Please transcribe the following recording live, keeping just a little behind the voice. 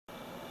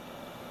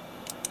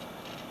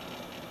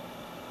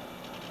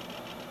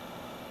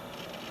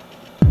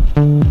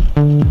Here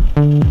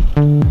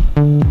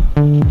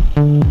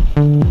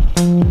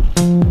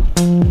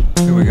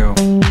we go.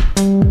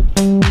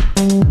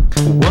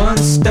 One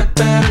step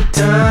at a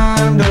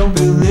time, don't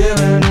be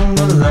living on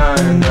the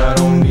line. I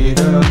don't need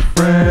a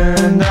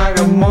friend, I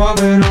got more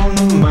than on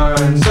the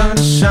mind.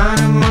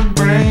 Sunshine in my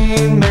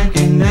brain,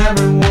 making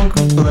everyone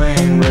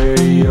complain.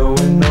 Radio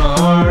in the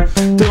heart,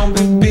 don't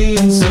be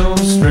being so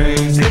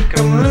strange. Think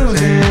I'm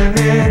losing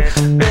it,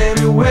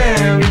 baby, where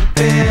have you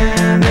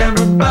been?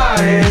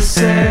 Everybody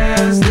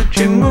says that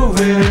you're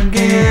moving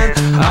again.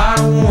 I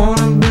don't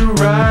wanna be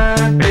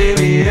right,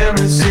 baby,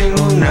 every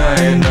single night.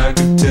 And I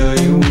could tell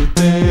you a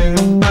thing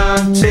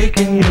about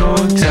taking your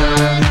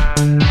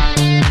time.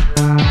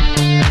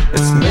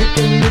 It's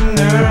making me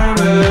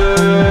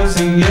nervous,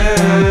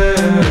 yeah.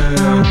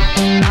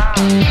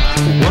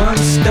 One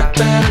step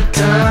at a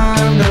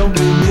time, don't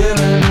be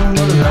living on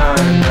the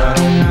line. I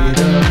don't need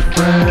a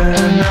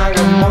friend, I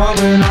got more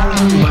than on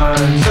the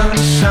mind.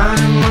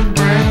 Sunshine